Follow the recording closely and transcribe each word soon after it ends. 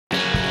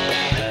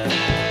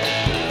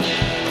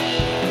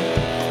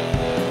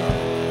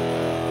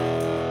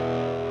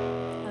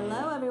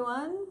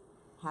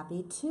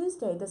happy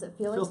Tuesday. Does it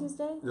feel like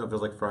Tuesday? No, it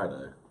feels like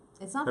Friday.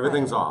 It's not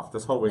Everything's Friday. Off.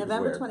 This whole week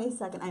November is weird.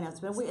 22nd. I know, it's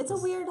been weird. It's a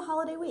weird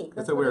holiday week.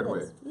 That's It's a weird what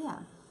it week. is. Yeah.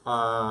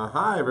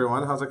 Hi,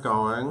 everyone. How's it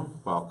going?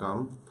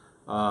 Welcome.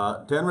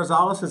 Dan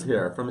Rosales is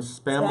here from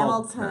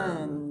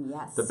SPAMILTON.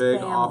 Yes. The big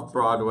SPAMILTON.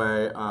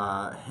 off-Broadway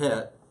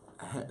hit,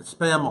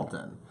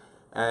 SPAMILTON.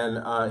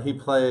 And he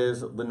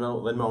plays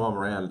Lin-Manuel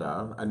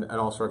Miranda and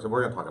all sorts of,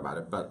 we're going to talk about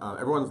it, but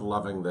everyone's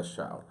loving this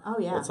show. Oh,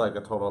 yeah. It's like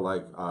a total,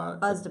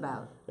 buzzed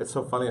about. It's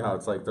so funny how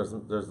it's like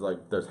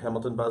there's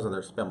Hamilton buzz and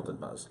there's SPAMILTON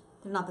buzz.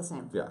 They're not the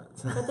same. Yeah.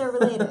 But they're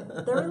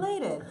related. They're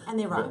related. And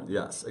they rhyme.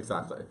 Yes,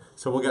 exactly.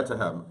 So we'll get to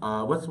him.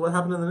 What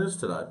happened in the news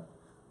today?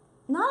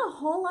 Not a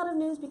whole lot of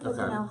news because,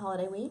 Okay.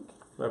 holiday week.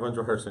 Everyone's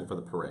rehearsing for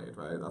the parade,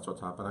 right? That's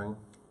what's happening?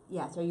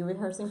 Yes. Are you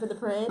rehearsing for the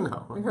parade?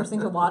 No.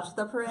 Rehearsing to watch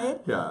the parade?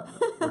 Yeah.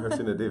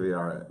 Rehearsing to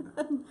DVR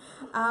it.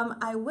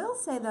 I will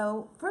say,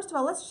 though, first of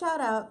all, let's shout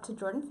out to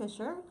Jordan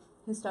Fisher,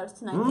 who starts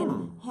tonight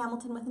in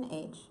Hamilton with an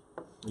H.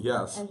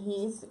 Yes. And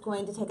he's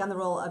going to take on the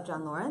role of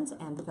John Lawrence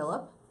and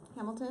Philip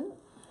Hamilton.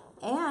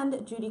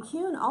 And Judy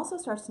Kuhn also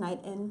starts tonight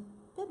in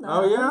Fiddler.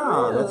 Oh,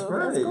 yeah, that's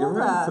right. That's You're cool.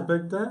 right. It's a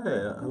big day.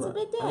 It's a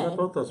big day. I love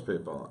both those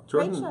people.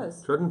 Great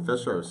shows. Jordan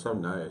Fisher is so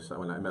nice.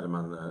 When I met him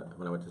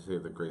when I went to see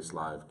the Grease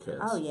Live Kids.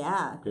 Oh,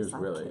 yeah. He was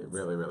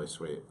really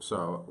sweet.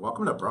 So,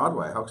 welcome to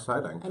Broadway. How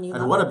exciting.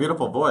 And what a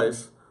beautiful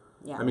voice.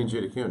 Yeah. I mean,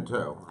 Judy Kuhn,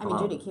 too.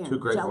 Judy Kuhn. Two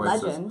great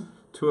voices. Legend.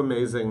 Two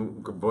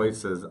amazing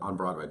voices on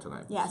Broadway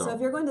tonight. Yeah, so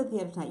if you're going to the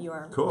theater tonight, you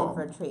are in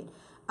for a treat.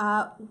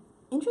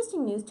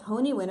 Interesting news,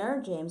 Tony winner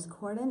James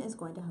Corden is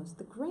going to host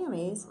the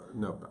Grammys.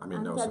 No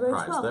February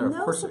surprise 12th. there. Of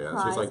No course he is.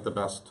 surprise. He's like the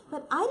best.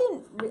 But I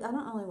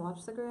don't really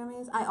watch the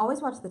Grammys. I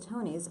always watch the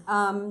Tonys.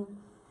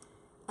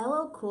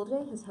 LL Cool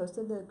J has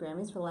hosted the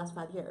Grammys for the last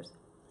 5 years.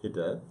 He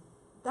did?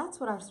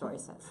 That's what our story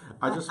says.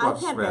 I just watch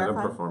can't random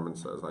verify.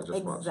 performances. I just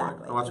watch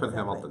when Exactly.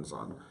 Hamilton's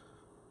on.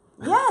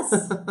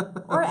 Yes,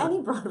 or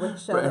any Broadway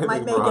show that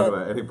might make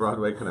Any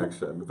Broadway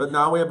connection. But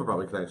now we have a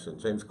Broadway connection.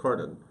 James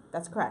Corden.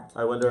 That's correct.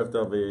 I wonder if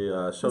there'll be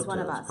show He's one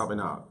of tunes. us. Probably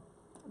not.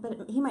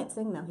 But he might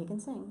sing, though. He can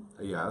sing.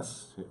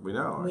 Yes, we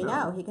know. We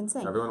know he can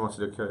sing. Everyone wants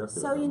to do karaoke.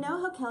 So you know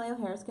how Kelly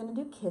O'Hara's going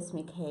to do Kiss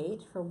Me,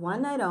 Kate, for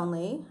one night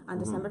only on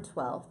December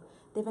 12th.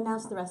 They've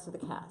announced the rest of the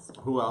cast.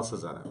 Who else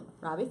is in it?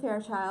 Robbie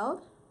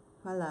Fairchild,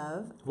 who I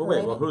love. Well,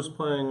 wait. Well, who's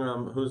playing?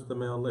 Who's the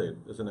male lead?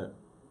 Isn't it?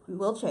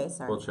 Will Chase,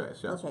 sorry. Will Chase,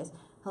 yeah. Will Chase.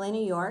 Helena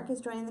York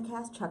is joining the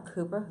cast. Chuck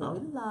Cooper, who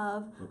we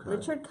love. Okay.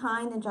 Richard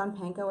Kind and John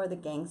Pankow are the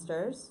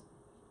gangsters.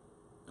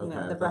 You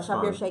know, the that's brush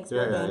up your fun.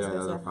 Shakespeare gangsters.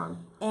 Yeah, they're fun.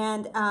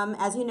 And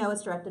as you know,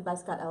 it's directed by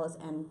Scott Ellis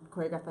and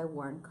choreographed by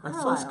Warren Carlyle.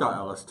 I saw Scott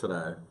Ellis today.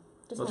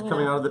 I was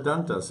coming out of the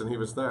dentist, and he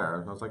was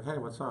there. And I was like, "Hey,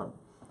 what's up?"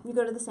 You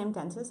go to the same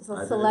dentist? So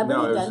I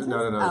celebrity dentist?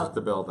 No, it was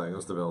the building. It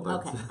was the building.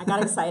 Okay, I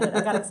got excited.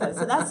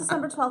 So that's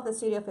December 12th at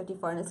Studio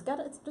 54, and it's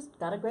just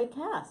got a great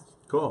cast.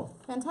 Cool.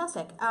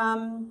 Fantastic.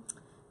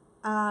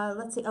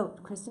 Let's see. Oh,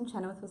 Kristen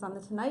Chenoweth was on The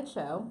Tonight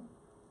Show,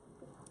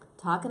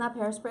 talking up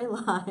Hairspray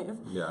Live.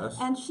 Yes.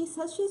 And she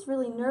says she's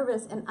really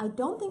nervous, and I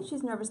don't think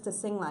she's nervous to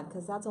sing live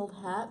because that's old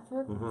hat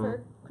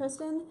for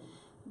Kristen,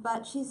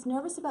 but she's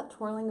nervous about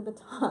twirling a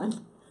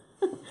baton,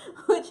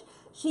 which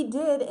she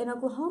did in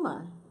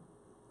Oklahoma.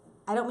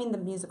 I don't mean the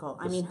musical.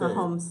 I mean her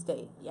home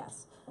state,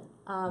 yes.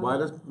 Why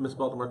does Miss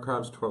Baltimore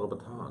Crabs twirl a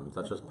baton? Is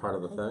that just part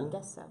of the thing? I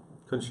guess so.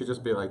 Couldn't she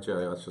just be like,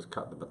 Jerry, let's just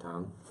cut the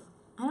baton?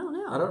 I don't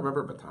know. I don't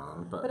remember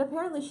baton, but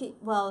apparently she's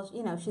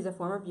a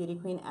former beauty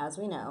queen, as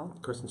we know.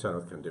 Kristen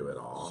Chenoweth can do it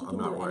all. She I'm can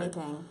not do worried.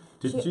 anything.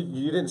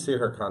 You didn't see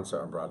her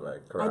concert on Broadway,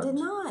 correct? I did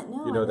not,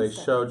 no. You know, they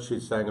showed, she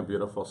sang a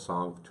beautiful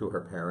song to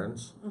her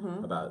parents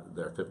about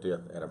their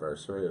 50th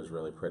anniversary. It was a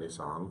really pretty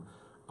song.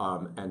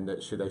 And they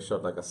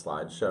showed like a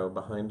slideshow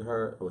behind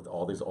her with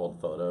all these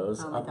old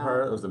photos of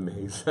her. It was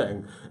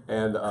amazing.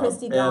 And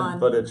and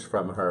footage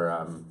from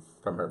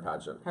her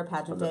pageant. Her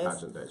pageant days? From the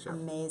pageant days, yeah.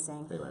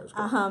 Amazing. Anyway, it was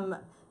great.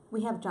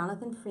 We have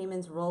Jonathan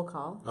Freeman's roll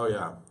call. Oh,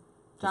 yeah.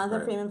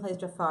 Jonathan Freeman plays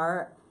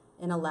Jafar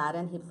in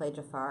Aladdin. He played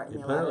Jafar in the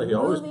Aladdin Apparently, he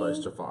movie. always plays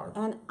Jafar.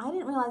 And I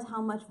didn't realize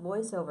how much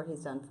voiceover he's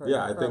done for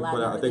I think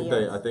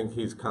Aladdin I think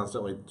he's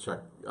constantly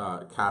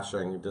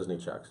cashing Disney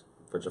checks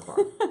for Jafar.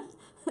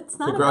 It's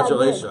not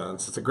Congratulations! A bad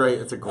gig. It's a great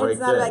It's gig.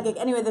 not a bad gig.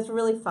 Anyway, that's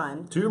really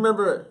fun. Do you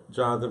remember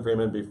Jonathan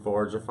Freeman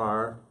before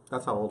Jafar?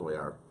 That's how old we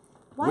are.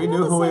 Why we do you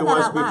knew have to who say he that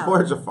was out loud?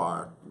 before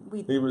Jafar.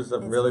 He was a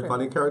It's really true.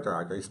 funny character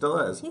actor. He still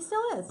is. He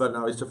still is. But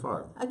now he's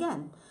Jafar.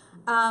 Again.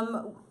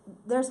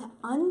 There's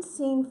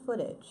unseen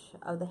footage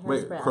of the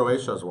Hairspray. Wait,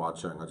 Croatia's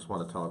watching. I just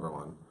want to tell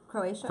everyone.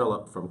 Croatia?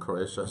 Philip from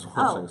Croatia is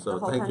watching. the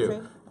whole thank country?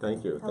 you.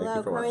 Thank you. Hello, Thank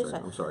you for Croatia.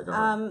 watching. I'm sorry, go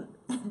ahead.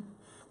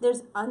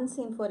 There's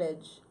unseen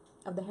footage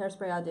of the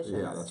Hairspray auditions.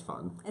 Yeah, that's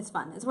fun. It's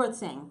fun. It's worth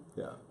seeing.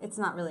 Yeah. It's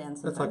not really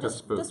unseen. It's like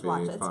just a spoofy,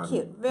 watch it. fun. It's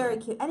cute. Very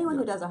cute. Anyone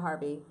who does a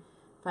Harvey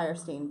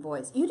Fierstein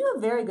voice. You do a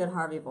very good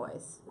Harvey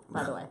voice,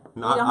 by the way.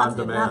 Not on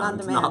demand. Not on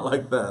demand. Not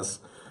like this.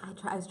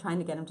 I was trying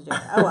to get him to do it.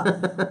 Oh,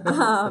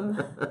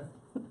 well.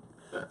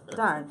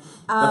 Darn.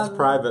 That's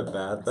private,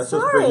 Beth. That's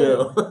sorry. just for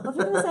you. Well, if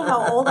you're going to say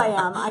how old I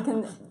am, I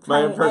can...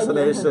 My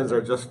impersonations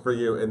are just for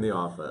you in the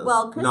office.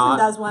 Well, Kristen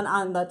does one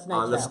on the Tonight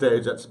Show. On the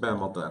stage at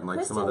SPAMILTon, like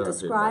Kristen some other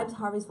describes people.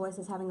 Harvey's voice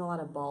as having a lot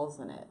of balls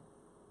in it.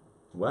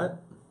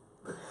 What?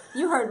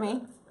 You heard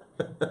me.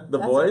 The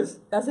voice?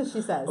 That's what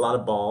she says. A lot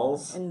of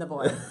balls? In the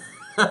voice.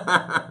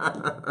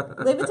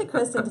 Leave it to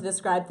Kristen to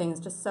describe things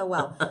just so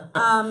well.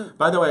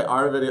 By the way,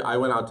 our video, I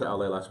went out to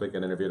LA last week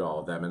and interviewed all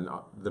of them, and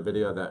the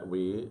video that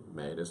we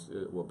made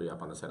will be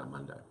up on the site on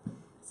Monday.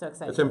 So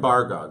excited. It's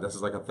embargoed. This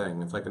is like a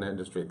thing. It's like an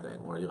industry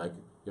thing where you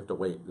have to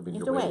wait. You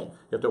have to wait. You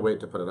have to wait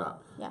to put it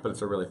up. Yeah. But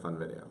it's a really fun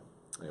video.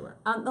 Anyway.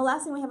 The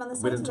last thing we have on the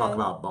site We didn't today, talk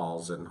about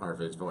balls in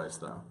Harvey's voice,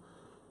 though.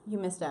 You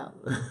missed out.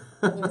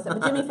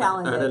 But Jimmy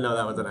Fallon did. I didn't know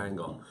that was an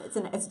angle.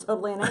 It's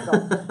totally an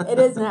angle. It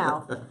is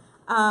now.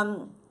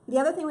 The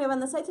other thing we have on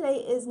the site today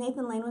is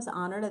Nathan Lane was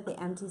honored at the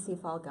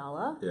MTC Fall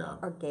Gala. Yeah.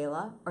 Or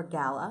Gala. Or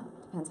Gala.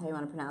 Depends how you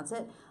want to pronounce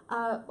it.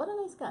 What a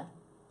nice guy.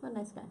 What a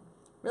nice guy.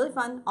 Really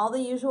fun. All the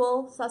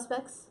usual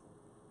suspects.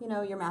 You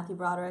know, your Matthew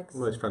Brodericks.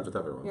 Well, he's friends with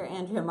everyone. Your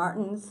Andrea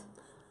Martins.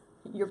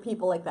 Your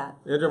people like that.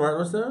 Andrea Martin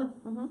was there?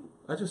 Mm-hmm.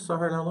 I just saw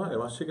her in LA.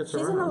 Well, she gets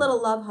She's around. in a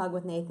little love hug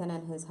with Nathan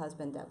and his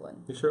husband,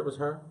 Devlin. You sure it was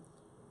her?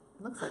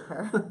 Looks like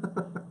her.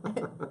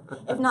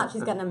 If not,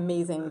 she's got an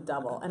amazing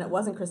double. And it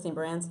wasn't Christine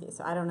Baranski,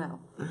 so I don't know.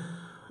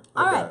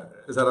 All right.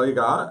 Is that all you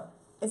got?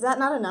 Is that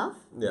not enough?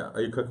 Yeah.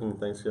 Are you cooking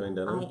Thanksgiving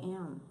dinner? I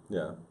am. Yeah.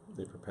 Are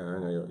you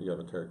preparing? Or you have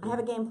a turkey? I have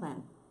a game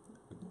plan.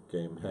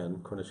 Game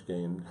hen, Cornish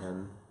game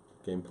hen,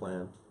 game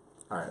plan.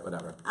 All right,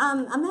 whatever.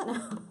 On that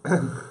note,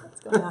 what's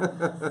going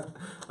on?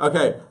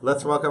 Okay,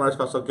 let's welcome our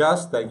special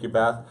guest. Thank you,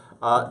 Beth.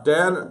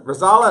 Dan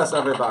Rosales,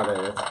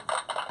 everybody.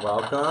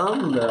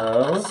 Welcome.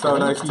 Hello. So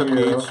nice to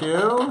meet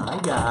you. Hi,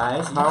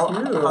 guys.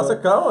 You too. How's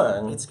it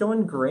going? It's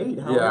going great.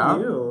 How are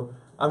you?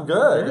 I'm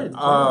good.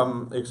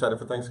 Good. Excited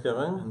for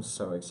Thanksgiving? I'm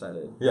so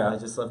excited. Yeah. I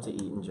just love to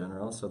eat in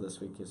general, so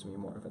this week gives me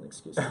more of an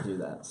excuse to do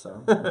that.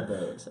 So I'm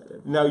very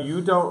excited. Now,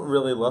 you don't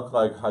really look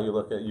like how you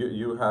look at you.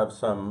 You have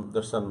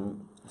there's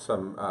some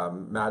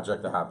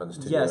magic that happens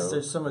to you. Yes,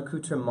 there's some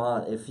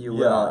accoutrement, if you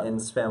will, in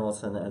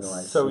Spamilton and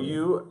NYC. So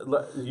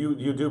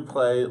you do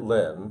play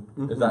Lin.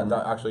 Mm-hmm. Is that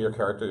actually your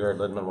character? You're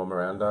Lin-Manuel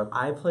Miranda?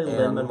 I play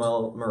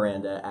Lin-Manuel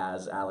Miranda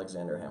as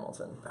Alexander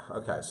Hamilton.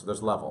 Okay, so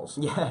there's levels.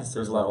 Yes,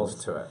 there's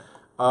levels to it.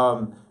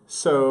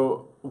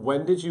 So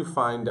when did you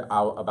find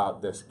out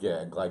about this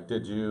gig? Like,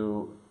 did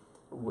you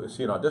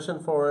see an audition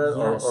for it,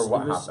 yes, or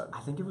what happened?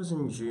 I think it was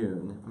in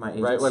June. My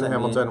agent right when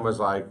Hamilton was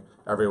like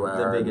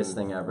everywhere, the biggest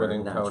thing ever,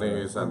 winning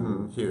Tonys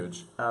and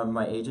huge.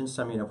 My agent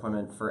sent me an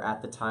appointment for,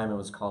 at the time, it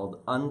was called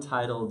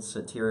Untitled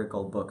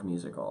Satirical Book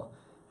Musical.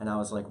 And I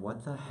was like,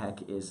 what the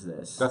heck is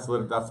this? That's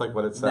like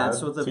what it said?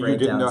 That's what the so you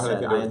didn't know breakdown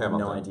anything to said. do I with had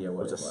Hamilton. no idea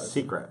what it was. It was a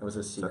secret. It was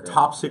a secret. It's a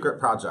top secret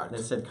project.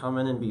 They said, come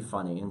in and be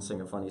funny and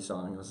sing a funny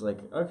song. I was like,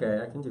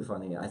 okay, I can do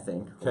funny, I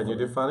think. Can you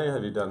do funny?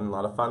 Have you done a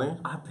lot of funny?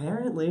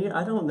 Apparently,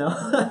 I don't know.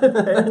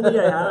 Apparently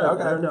I have.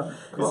 Okay. I don't know.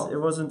 Cool. It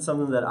wasn't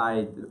something that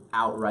I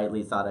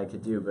outrightly thought I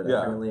could do, but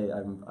apparently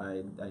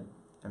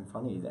I'm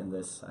funny in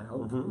this, I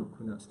hope. Who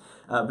knows?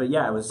 But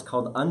yeah, it was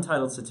called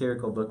Untitled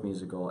Satirical Book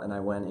Musical, and I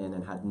went in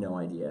and had no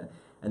idea.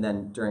 And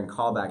then during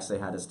callbacks, they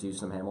had us do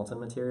some Hamilton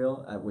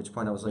material, at which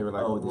point I was like,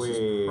 oh, this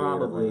is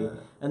probably...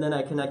 And then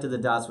I connected the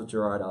dots with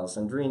Gerard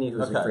Alessandrini,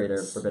 who's the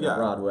creator of Forbidden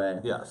Broadway.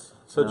 Yes.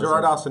 So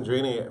Gerard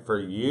Alessandrini, for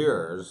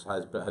years,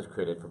 has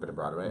created Forbidden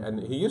Broadway, and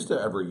he used to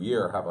every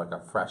year have like a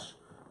fresh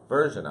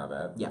version of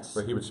it. Yes.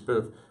 Where he would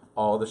spoof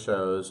all the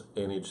shows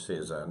in each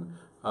season.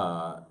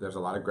 There's a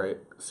lot of great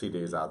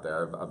CDs out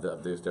there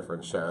of these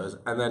different shows.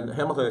 And then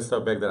Hamilton is so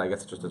big that I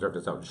guess it just deserved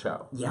its own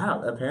show.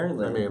 Yeah,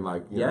 apparently. I mean,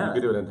 like, you know, you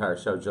could do an entire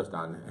show just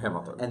on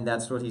Hamilton. And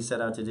that's what he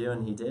set out to do,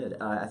 and he did.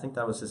 I think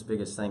that was his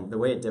biggest thing. The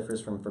way it differs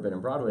from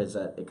Forbidden Broadway is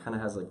that it kind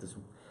of has like this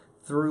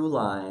through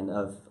line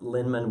of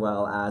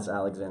Lin-Manuel as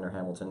Alexander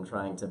Hamilton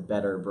trying to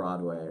better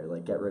Broadway, or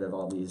like get rid of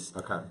all these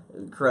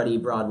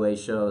cruddy Broadway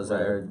shows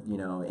that are, you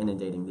know,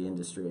 inundating the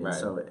industry. And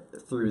so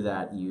through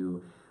that,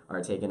 you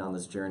are taken on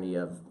this journey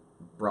of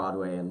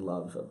Broadway and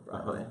love of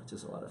Broadway, which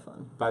is a lot of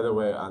fun. By the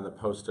way, on the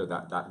poster,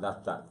 that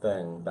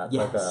thing, that's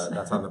like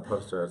that's on the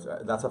poster.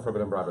 That's a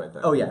Forbidden Broadway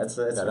thing. Oh yeah, it's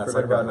that's Forbidden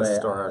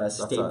like Broadway, a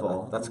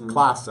staple. That's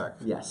classic.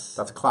 Yes,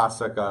 that's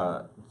classic.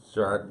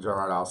 Gerard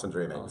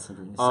Alessandrini.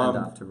 Send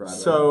off to Broadway.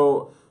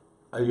 So,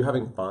 are you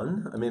having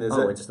fun? I mean,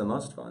 it's the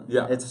most fun.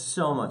 Yeah, it's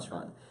so much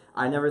fun.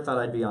 I never thought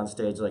I'd be on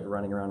stage like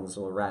running around in this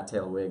little rat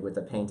tail wig with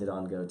a painted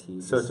on goatee.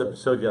 So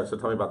tell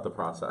me about the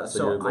process.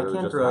 So I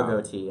can't grow a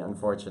goatee,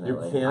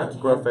 unfortunately. You can't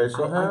grow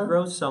facial hair? I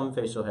grow some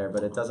facial hair,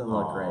 but it doesn't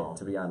look great,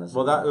 to be honest.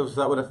 Well, that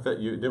would have fit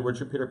you. Weren't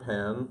you Peter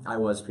Pan? I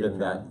was Peter Pan. In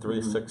that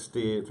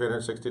 360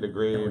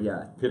 degree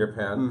Peter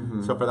Pan.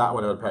 Mm-hmm. So for that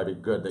one, it would probably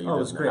be good that you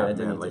didn't have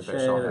manly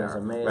facial hair. It was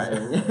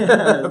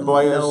amazing.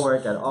 Boyish. No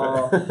work at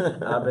all.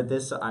 But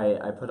this,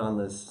 I put on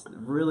this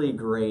really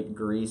great,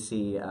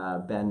 greasy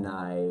Ben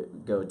Nye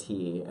goatee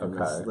and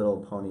this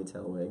little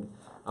ponytail wig,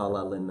 a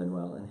la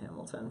Lin-Manuel in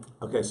Hamilton.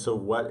 Okay, so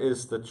what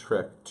is the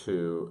trick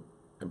to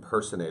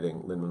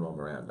impersonating Lin-Manuel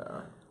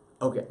Miranda?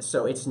 Okay,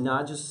 so it's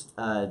not just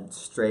a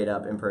straight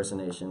up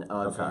impersonation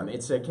of him.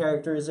 It's a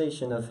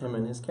characterization of him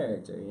and his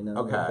character. You know.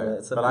 Okay,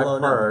 It's a but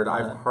blown up,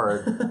 I've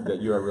heard that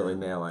you are really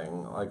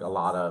nailing like a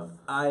lot of.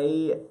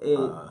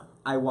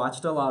 I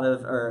watched a lot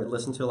of, or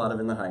listened to a lot of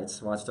In the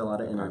Heights. Watched a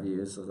lot of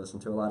interviews.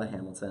 Listened to a lot of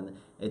Hamilton.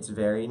 It's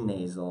very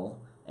nasal.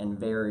 And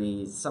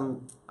very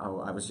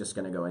I was just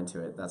gonna go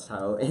into it. That's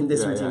how in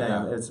this routine I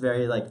am. It's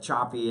very like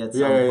choppy at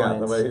some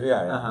points.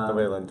 The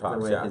way Lynn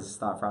talks, the way his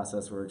thought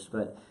process works.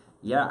 But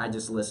yeah, I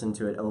just listened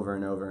to it over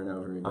and over and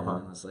over again. And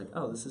I was like,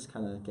 oh, this is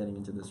kind of getting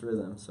into this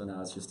rhythm. So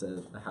now it's just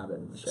a habit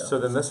in the show. So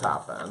then this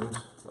happened.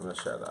 I'm gonna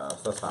share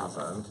this. This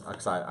happened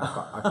because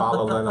I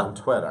follow Lynn on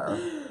Twitter.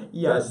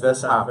 Yes,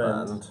 this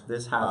happened.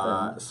 This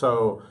happened.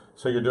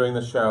 So you're doing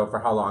the show for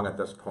how long at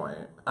this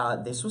point?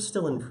 This was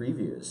still in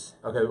previews.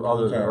 Okay, this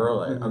was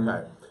early. Mm-hmm.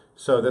 Okay,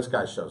 so this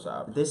guy shows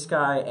up. This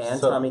guy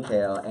and Tommy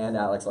Kail and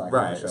Alex Lackman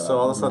right. show up. So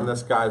all of a sudden,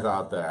 this guy's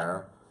out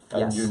there,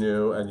 and yes.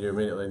 you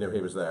immediately knew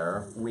he was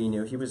there. We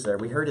knew he was there.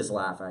 We heard his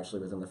laugh actually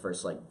within the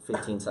first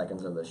 15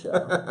 seconds of the show.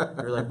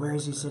 We were like, "Where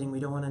is he sitting? We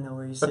don't want to know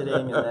where he's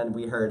sitting." And then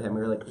we heard him.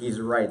 We were like, "He's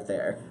right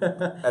there."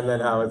 And then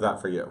how was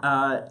that for you?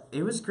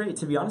 It was great.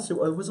 To be honest, it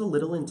was a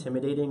little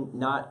intimidating.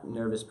 Not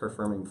nervous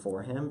performing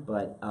for him,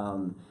 but.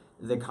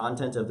 The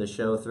content of the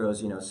show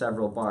throws,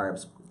 several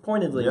barbs,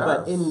 pointedly,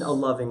 but in a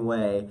loving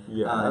way,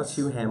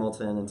 to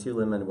Hamilton and to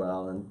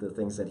Lin-Manuel and the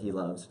things that he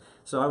loves.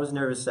 So I was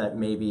nervous that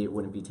maybe it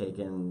wouldn't be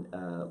taken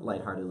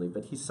lightheartedly,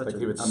 but he's such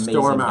an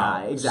amazing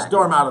guy. Exactly.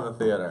 Storm out of the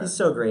theater. He's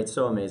so great,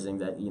 so amazing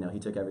that, he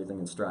took everything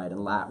in stride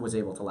and was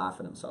able to laugh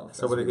at himself.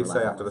 So what did he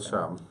say after the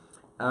show?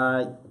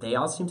 They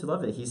all seemed to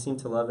love it. He seemed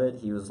to love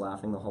it. He was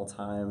laughing the whole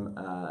time.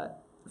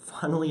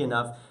 Funnily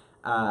enough,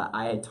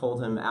 I had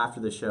told him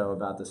after the show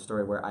about this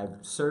story where I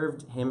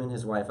served him and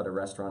his wife at a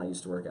restaurant I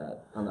used to work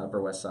at on the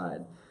Upper West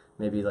Side.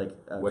 Maybe like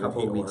a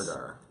couple of weeks.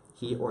 Order?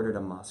 He ordered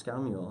a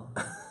Moscow Mule.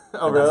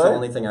 Oh, really? That's the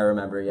only thing I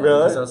remember. Yeah.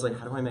 Really? Because I was like,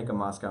 how do I make a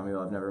Moscow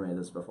Mule? I've never made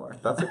this before.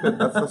 That's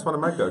one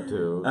of my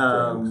go-to.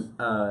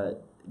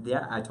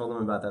 Yeah, I told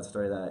him about that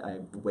story that I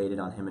waited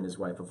on him and his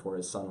wife before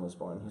his son was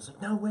born. He was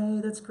like, no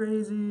way, that's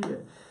crazy.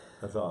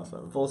 That's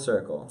awesome. Full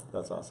circle.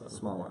 That's awesome.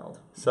 Small world.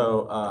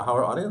 So, how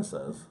are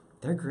audiences?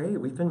 They're great.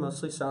 We've been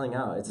mostly selling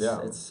out.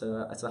 It's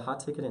a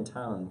hot ticket in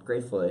town.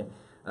 Gratefully,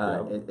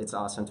 it's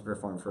awesome to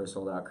perform for a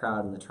sold out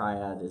crowd, and the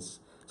Triad is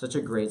such a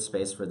great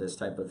space for this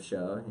type of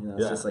show.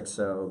 It's just like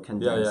so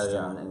condensed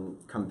and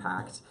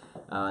compact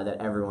that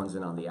everyone's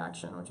in on the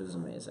action, which is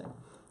amazing.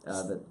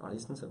 The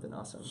audiences have been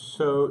awesome.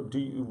 So, do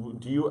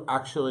you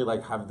actually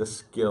have the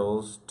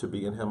skills to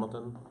be in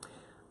Hamilton?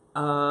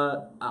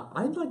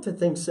 I'd like to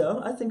think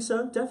so. I think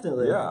so,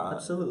 definitely. Yeah,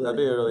 absolutely. That'd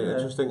be really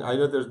interesting. I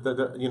know there's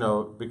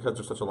because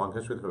there's such a long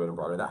history with Forbidden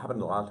Broadway. That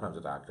happened a lot of times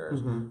with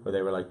actors where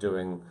they were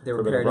doing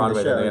Forbidden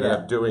Broadway, and they ended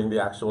up doing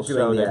the actual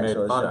show they made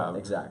fun of.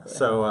 Exactly.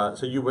 So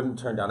you wouldn't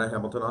turn down a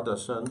Hamilton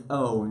audition?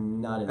 Oh,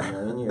 not in a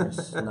million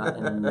years. Not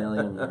in a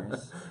million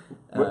years.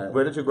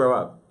 Where did you grow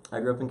up? I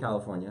grew up in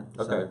California.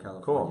 Okay,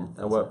 cool.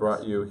 And what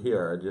brought you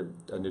here? Did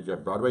you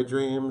have Broadway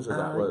dreams? Is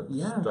that what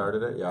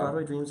started it? Yeah.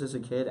 Broadway dreams as a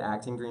kid,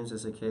 acting dreams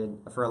as a kid.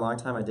 For a long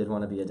time, I did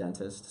want to be a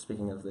dentist.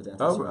 Speaking of the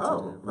dentist,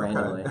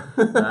 randomly.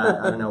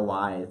 I don't know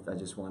why. I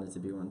just wanted to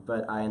be one.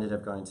 But I ended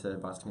up going to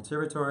Boston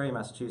Conservatory,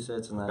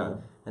 Massachusetts, and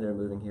then ended up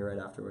moving here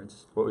right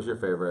afterwards. What was your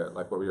favorite?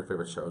 What were your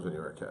favorite shows when you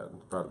were a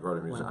kid?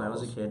 Broadway musicals. When I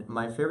was a kid,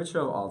 my favorite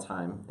show of all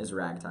time is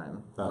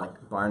Ragtime,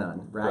 bar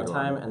none.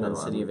 Ragtime and then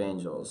City of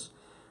Angels.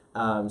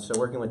 So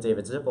working with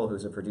David Zippel,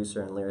 who's a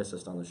producer and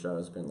lyricist on the show,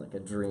 has been a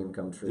dream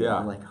come true. Yeah.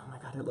 I'm like, oh my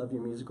god, I love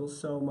your musical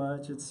so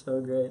much. It's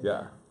so great.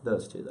 Yeah.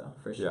 Those two, though,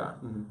 for sure. Yeah.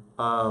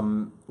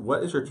 Mm-hmm.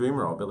 What is your dream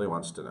role? Billy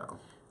wants to know.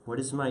 What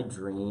is my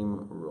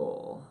dream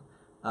role?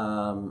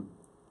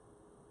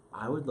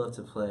 I would love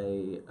to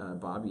play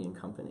Bobby in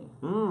Company.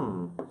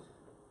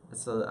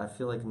 I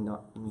feel like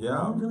no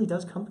one really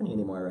does Company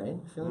anymore, right?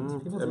 I feel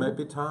like people it might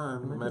be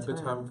time. It might be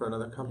time for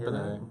another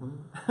Company.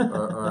 Yeah.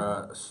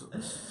 or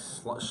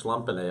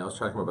Schlumpany. I was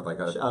trying to come up with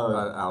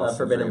a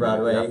Forbidden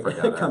Broadway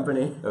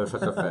Company. It was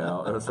such a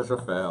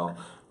fail.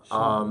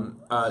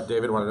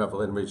 David wanted to know if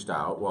Lynn reached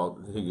out. Well,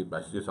 you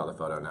saw the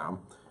photo now.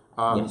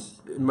 Yes.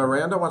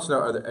 Miranda wants to know,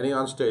 are there any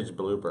onstage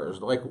bloopers?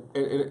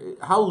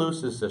 How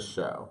loose is this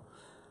show?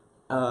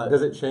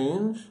 Does it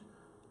change?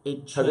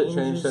 Has it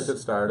changed since it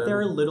started? There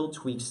are little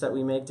tweaks that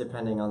we make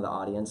depending on the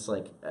audience.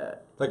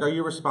 Are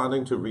you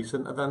responding to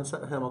recent events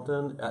at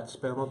Hamilton, at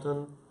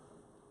SPAMILTON?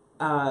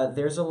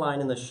 There's a line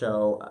in the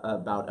show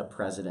about a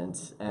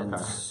president, and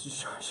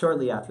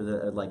shortly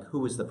after who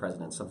was the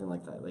president, something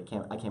like that.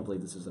 I can't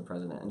believe this is the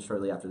president. And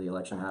shortly after the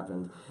election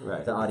happened,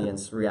 the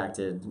audience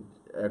reacted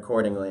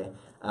accordingly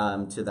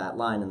to that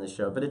line in the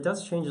show. But it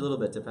does change a little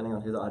bit depending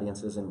on who the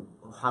audience is and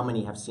how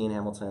many have seen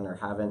Hamilton or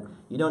haven't.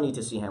 You don't need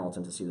to see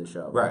Hamilton to see the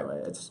show, by the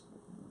way. It's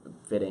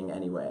fitting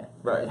anyway.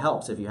 Right. It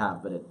helps if you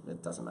have, but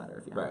it doesn't matter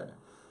if you haven't.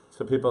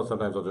 So people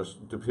sometimes will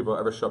just, do people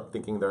ever show up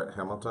thinking they're at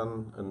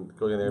Hamilton and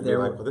go in there and be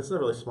like, well, this is a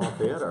really small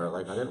theater.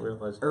 Like, I didn't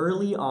realize.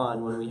 Early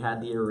on, when we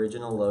had the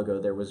original logo,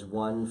 there was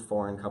one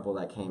foreign couple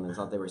that came and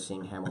thought they were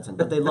seeing Hamilton,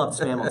 but they loved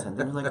SPAMILTON.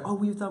 They were like, oh,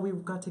 we thought we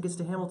got tickets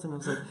to Hamilton. I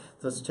was like,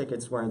 those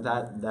tickets weren't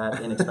that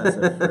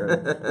inexpensive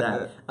for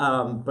that.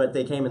 But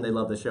they came and they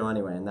loved the show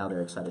anyway, and now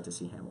they're excited to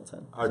see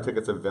Hamilton. Are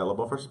tickets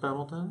available for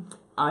SPAMILTON?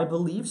 I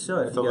believe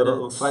so. It's a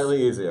little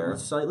slightly easier.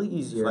 Slightly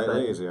easier.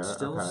 Slightly easier.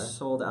 Still okay.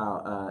 sold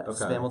out.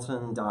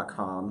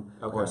 SPAMILTON.com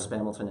or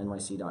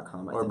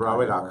SPAMILTONNYC.com. Or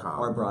Broadway.com.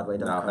 Or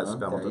Broadway.com. Now has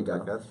SPAMILTON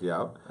tickets.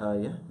 Yep.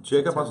 Yeah.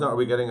 Jacob wants to know, are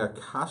we getting a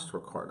cast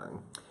recording?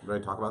 Ready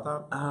to talk about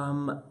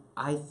that?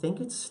 I think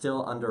it's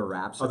still under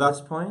wraps at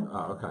this point.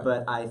 Oh, okay.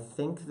 But I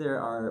think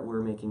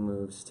we're making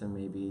moves to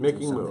maybe making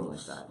do something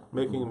moves. like that.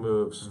 Making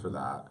moves for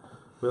that.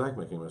 We like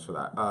making moves for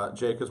that.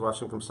 Jake is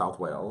watching from South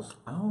Wales.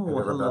 Oh, have you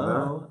ever been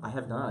there? I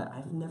have not.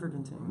 I've never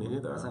been to Me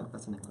neither.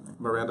 That's an England.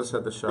 Miranda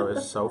said the show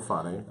is so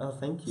funny. Oh,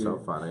 thank you. So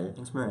funny.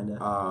 Thanks, Miranda.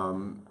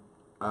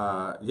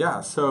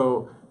 Yeah,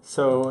 so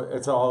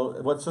it's all,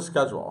 what's the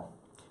schedule?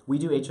 We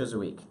do 8 shows a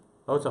week.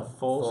 Oh, it's a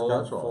full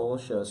schedule. Full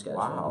show schedule.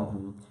 Wow.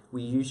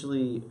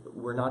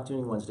 We're not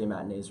doing Wednesday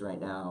matinees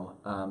right now,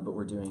 but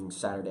we're doing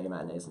Saturday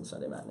matinees and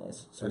Sunday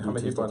matinees. So And how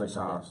many people in the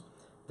cast?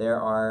 There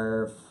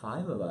are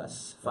 5 of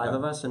us. 5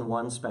 of us and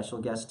one special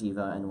guest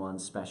diva and one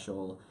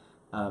special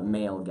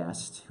male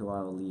guest who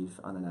I will leave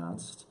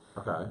unannounced.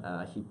 Okay.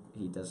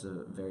 He does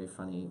a very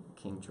funny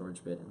King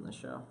George bit in the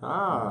show.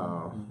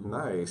 Oh,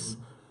 nice.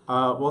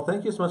 Well,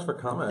 thank you so much for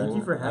coming. Thank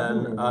you for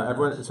having me.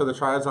 Everyone, so the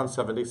Triad's on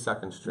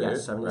 72nd Street.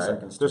 Yes, 72nd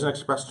Street. There's an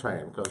express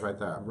train, goes right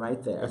there.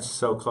 Right there. It's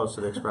so close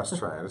to the express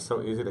train. It's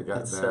so easy to get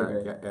It's there, so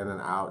great. get in and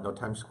out. No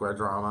Times Square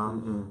drama,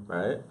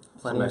 right?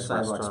 Plenty Some of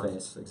sidewalk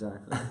restaurants. space,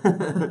 exactly.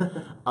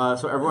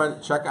 So everyone,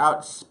 check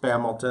out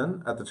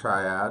SPAMILTON at the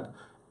Triad.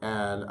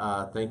 And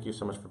thank you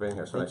so much for being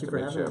here. So Thank nice you to for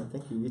meet having you. me.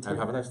 Thank you. You too. And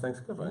have a nice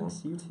Thanksgiving.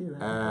 Thanks, you too.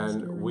 Happy And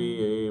Thanksgiving.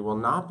 we will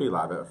not be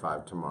live at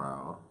 5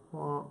 tomorrow.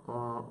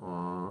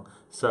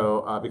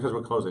 So, because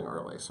we're closing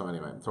early. So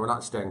anyway, so we're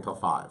not staying till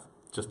 5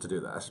 just to do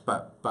this.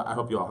 But I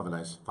hope you all have a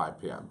nice 5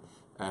 p.m.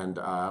 And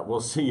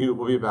we'll see you.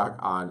 We'll be back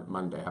on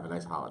Monday. Have a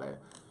nice holiday.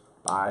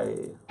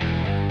 Bye.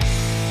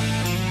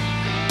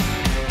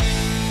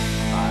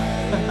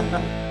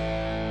 Bye.